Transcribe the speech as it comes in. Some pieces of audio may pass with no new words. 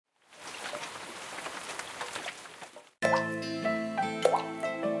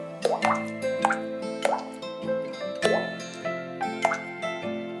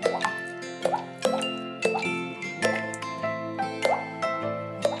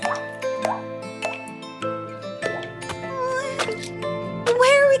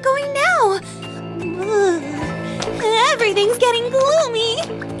Where are we going now? Ugh. Everything's getting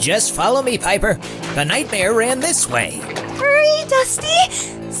gloomy. Just follow me, Piper. The nightmare ran this way. Hurry, Dusty!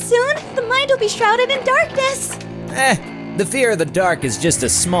 Soon, the mind will be shrouded in darkness. The fear of the dark is just a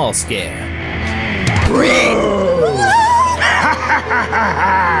small scare.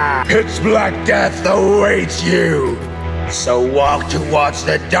 Pitch black death awaits you. So walk towards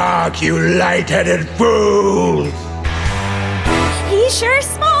the dark, you light-headed fools. He's sure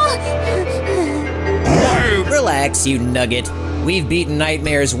small. Relax, you nugget. We've beaten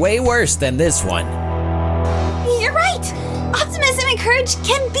nightmares way worse than this one. You're right. Optimism and courage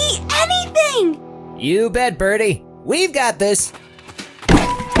can be anything. You bet, Birdie. We've got this.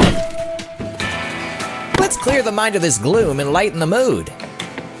 Let's clear the mind of this gloom and lighten the mood.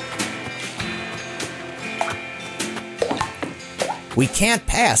 We can't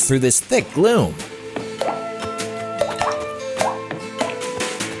pass through this thick gloom.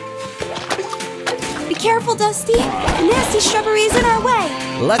 Be careful, Dusty. The nasty shrubbery is in our way.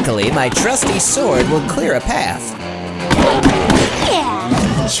 Luckily, my trusty sword will clear a path.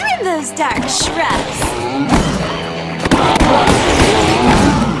 Yeah, trim those dark shrubs.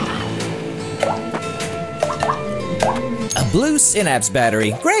 A blue synapse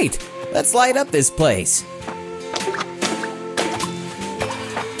battery. Great! Let's light up this place.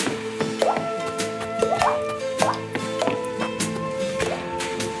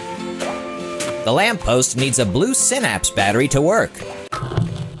 The lamppost needs a blue synapse battery to work.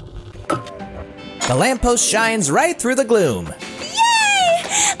 The lamppost shines right through the gloom. Yay!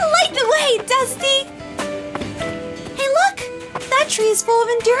 Light the way, Dusty! Hey, look! That tree is full of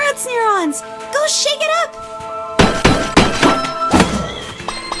endurance neurons. Go shake it up!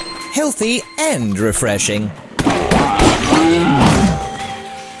 Healthy and refreshing.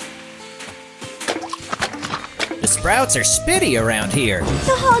 The sprouts are spitty around here.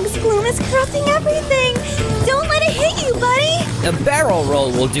 The hog's gloom is corrupting everything. Don't let it hit you, buddy. A barrel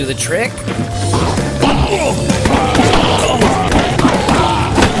roll will do the trick.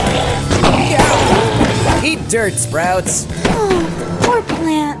 Eat dirt, sprouts. Oh, poor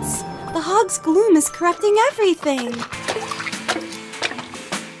plants. The hog's gloom is corrupting everything.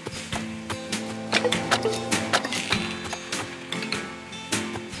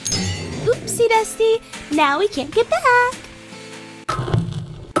 Oopsie, Dusty. Now we can't get back.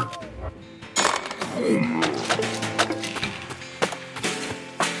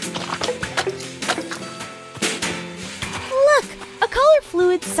 Look, a color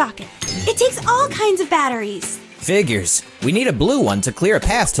fluid socket. It takes all kinds of batteries. Figures. We need a blue one to clear a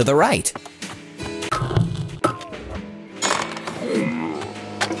path to the right.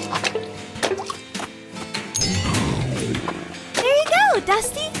 There you go,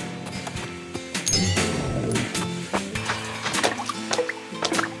 Dusty.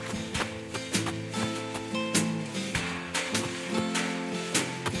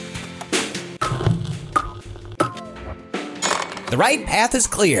 The right path is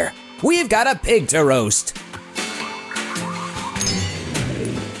clear. We've got a pig to roast.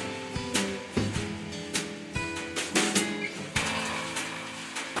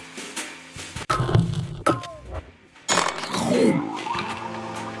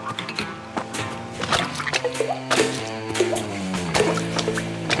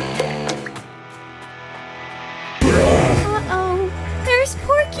 Uh-oh, there's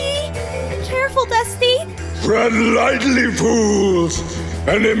Porky. Careful, Dusty. Tread lightly, fools,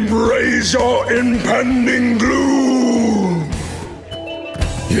 and embrace your impending gloom.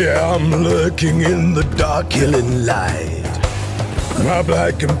 Yeah, I'm lurking in the dark, killing light. My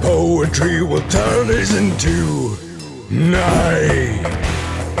blackened poetry will turn this into night.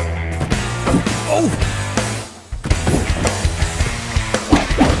 Oh!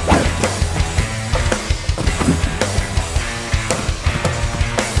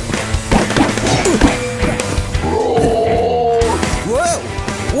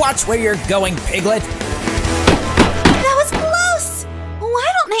 Watch where you're going, Piglet. That was close.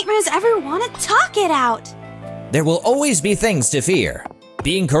 Why don't nightmares ever want to talk it out? There will always be things to fear.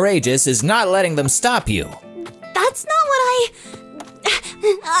 Being courageous is not letting them stop you. That's not what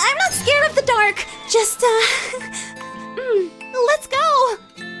I'm not scared of the dark. Just, let's go.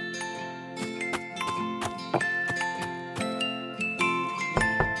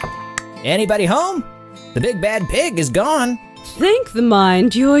 Anybody home? The big bad pig is gone. Thank the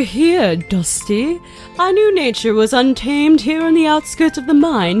mind you're here, Dusty. I knew nature was untamed here on the outskirts of the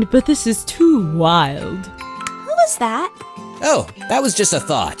mind, but this is too wild. Who was that? Oh, that was just a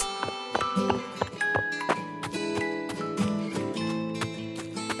thought.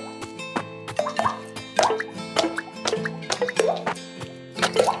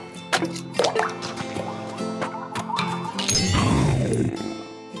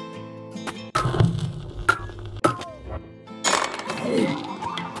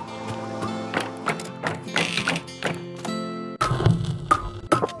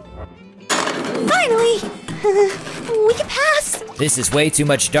 We can pass. This is way too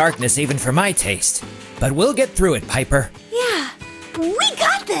much darkness even for my taste. But we'll get through it, Piper. Yeah, we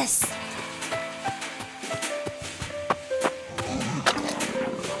got this.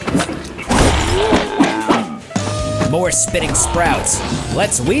 More spitting sprouts.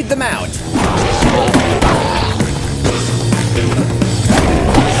 Let's weed them out.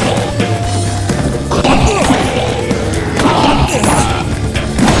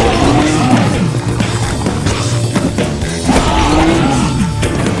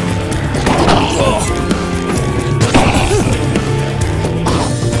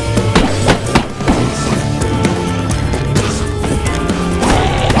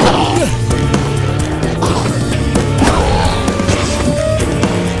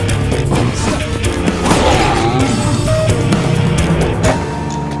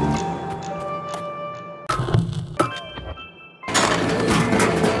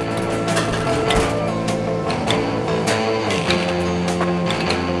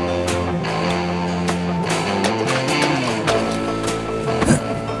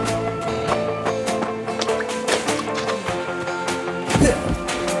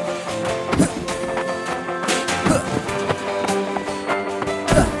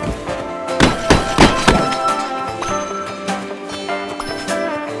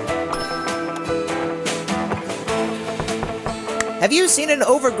 Have you seen an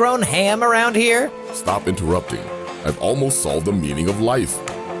overgrown ham around here? Stop interrupting. I've almost solved the meaning of life.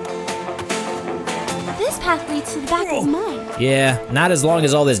 This path leads to the back of the mine. Yeah, not as long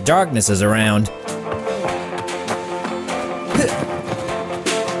as all this darkness is around.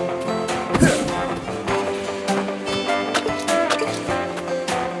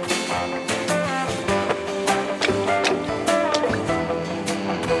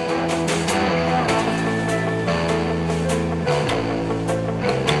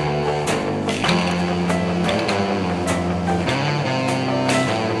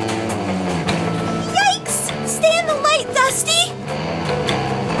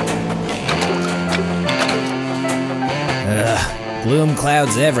 Gloom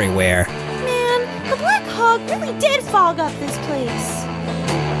clouds everywhere. Man, the Black Hog really did fog up this place.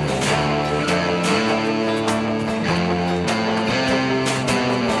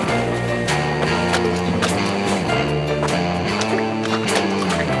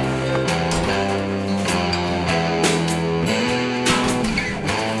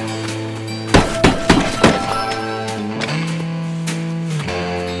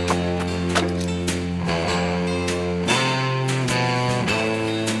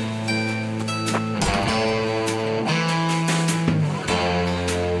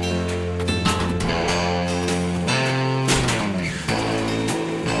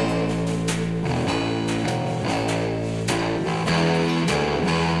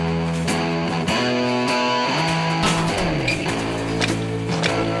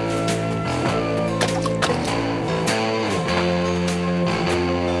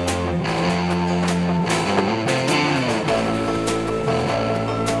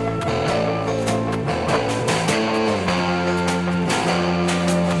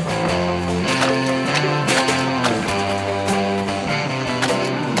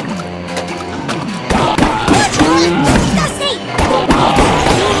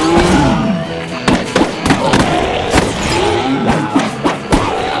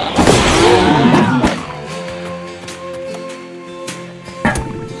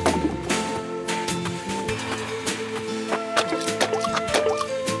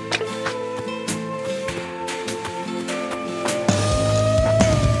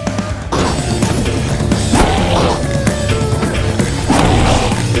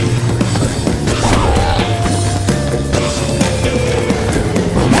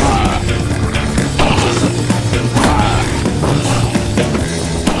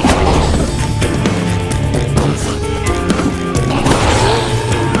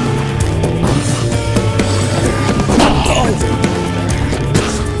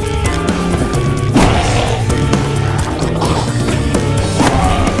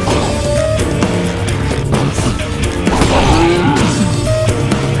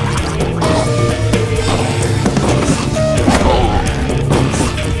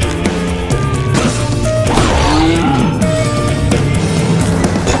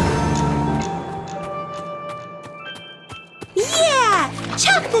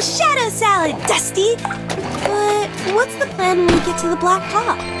 Dusty! But what's the plan when we get to the Black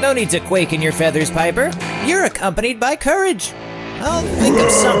Hawk? No need to quake in your feathers, Piper. You're accompanied by courage. I'll think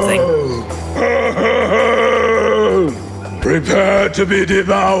of something. Prepare to be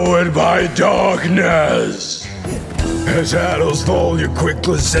devoured by darkness. As shadows fall, you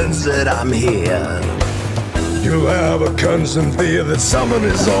quickly sense that I'm here. You'll have a constant fear that someone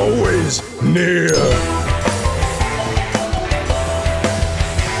is always near.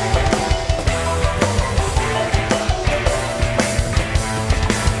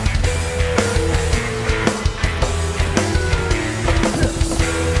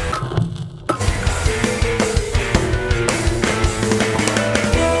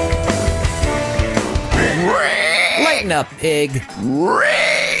 Lighten up, pig.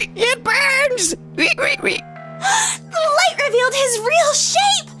 It burns! The light revealed his real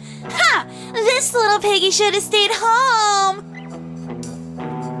shape! Ha! This little piggy should have stayed home!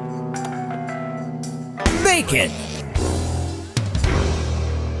 Bacon.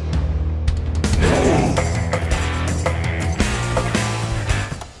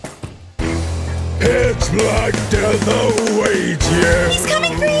 It's like death awaits you. He's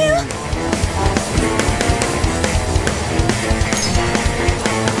coming for you!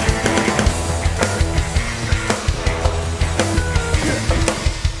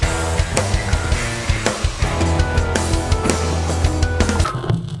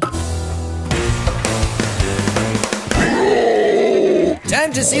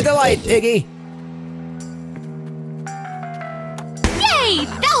 Time to see the light, piggy. Yay!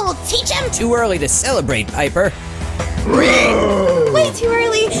 That will teach him! Too early to celebrate, Piper. Way too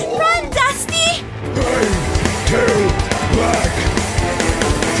early! Run, Dusty! 3, 2, black.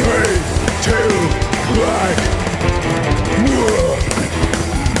 3, 2, black.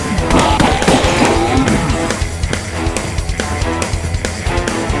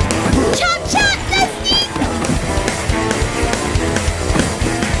 Chop, chop, Dusty!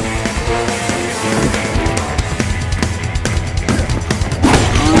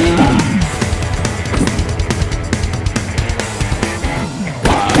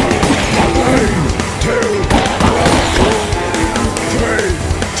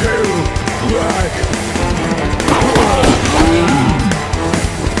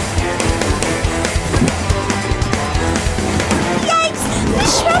 Yikes! The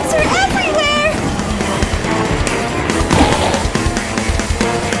shrubs are everywhere!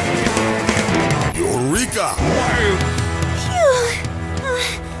 Eureka! Phew.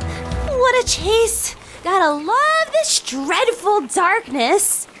 What a chase. Gotta love this dreadful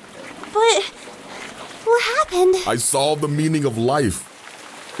darkness. But what happened? I solved the meaning of life.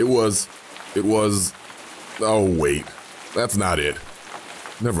 It was, oh wait, that's not it.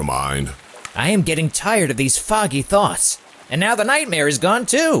 Never mind. I am getting tired of these foggy thoughts. And now the nightmare is gone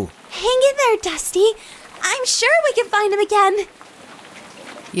too. Hang in there, Dusty. I'm sure we can find him again.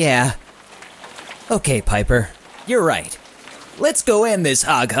 Yeah. Okay, Piper. You're right. Let's go end this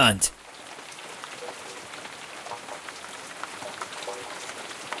hog hunt.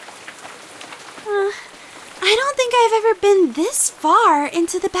 I don't think I've ever been this far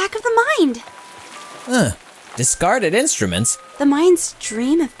into the back of the mind. Huh. Discarded instruments? The mind's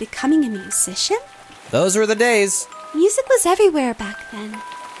dream of becoming a musician? Those were the days. Music was everywhere back then.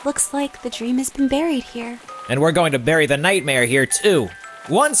 Looks like the dream has been buried here. And we're going to bury the nightmare here too.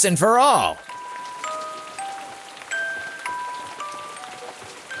 Once and for all.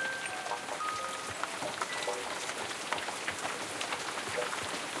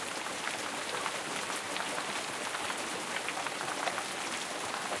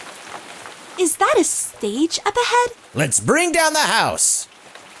 Is that a stage up ahead? Let's bring down the house.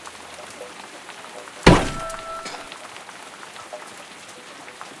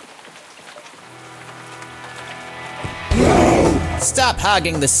 Stop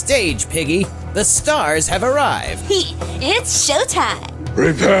hogging the stage, Piggy. The stars have arrived. It's showtime.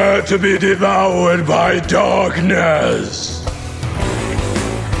 Prepare to be devoured by darkness.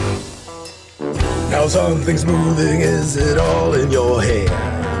 Now something's moving, is it all in your head?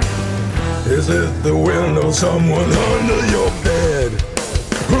 Is it the wind or someone under your bed?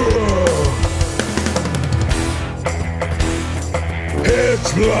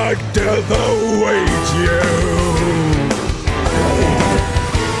 It's like death awaits you.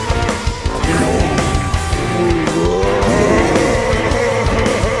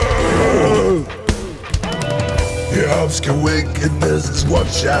 The obscure wickedness is what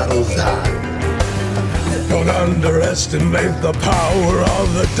shadows hide. Don't underestimate the power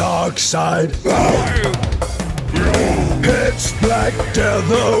of the dark side. It's black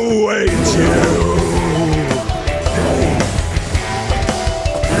death awaits you.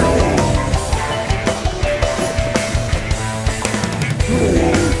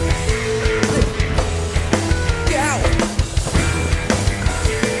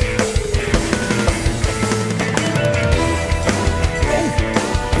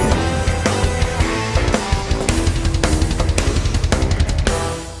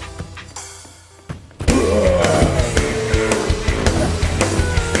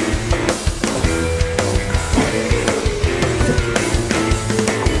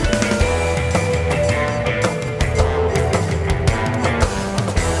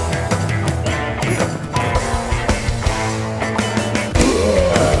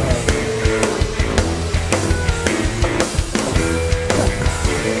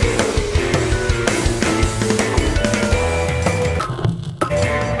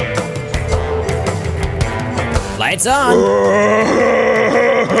 Lights on.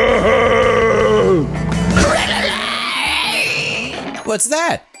 What's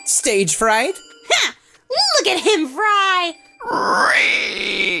that? Stage fright? Ha! Look at him fry!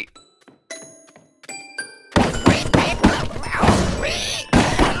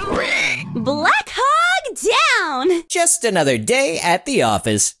 Black Hog down! Just another day at the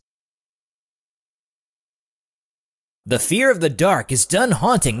office. The fear of the dark is done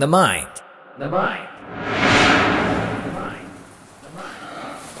haunting the mind.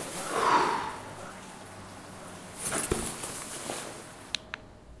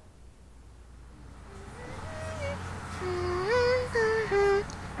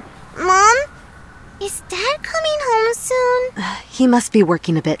 Mom? Is Dad coming home soon? He must be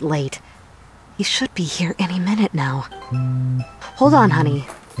working a bit late. He should be here any minute now. Hold on, honey.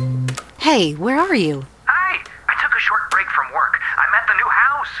 Hey, where are you? Hi, I took a short break from work. I'm at the new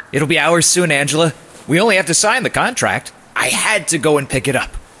house. It'll be ours soon, Angela. We only have to sign the contract. I had to go and pick it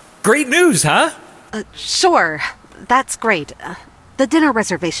up. Great news, huh? Sure. That's great. The dinner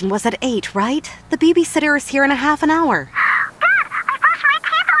reservation was at 8, right? The babysitter is here in a half an hour. Dad, I brushed my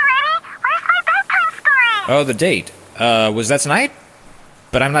teeth already! Where's my bedtime story? Oh, the date. Was that tonight?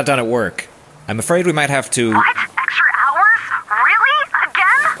 But I'm not done at work. I'm afraid we might have to... What? Extra hours? Really?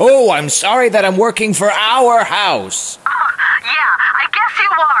 Again? Oh, I'm sorry that I'm working for our house. Yeah, I guess you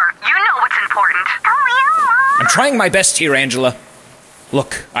are. You know what's important. I'm trying my best here, Angela.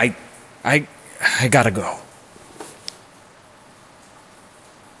 Look, I gotta go.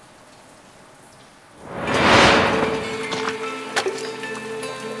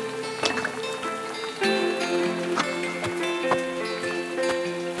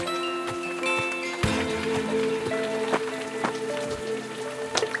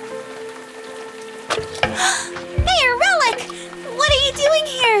 Mayor Relic! What are you doing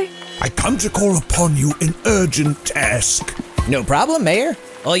here? I come to call upon you in urgent task. No problem, Mayor.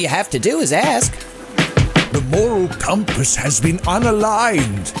 All you have to do is ask. The moral compass has been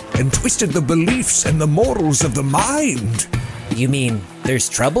unaligned and twisted the beliefs and the morals of the mind. You mean there's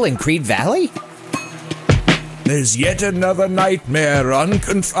trouble in Creed Valley? There's yet another nightmare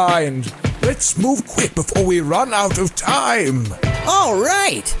unconfined. Let's move quick before we run out of time. All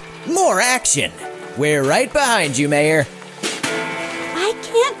right! More action! We're right behind you, Mayor. I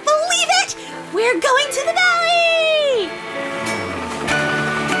can't believe it! We're going to the valley!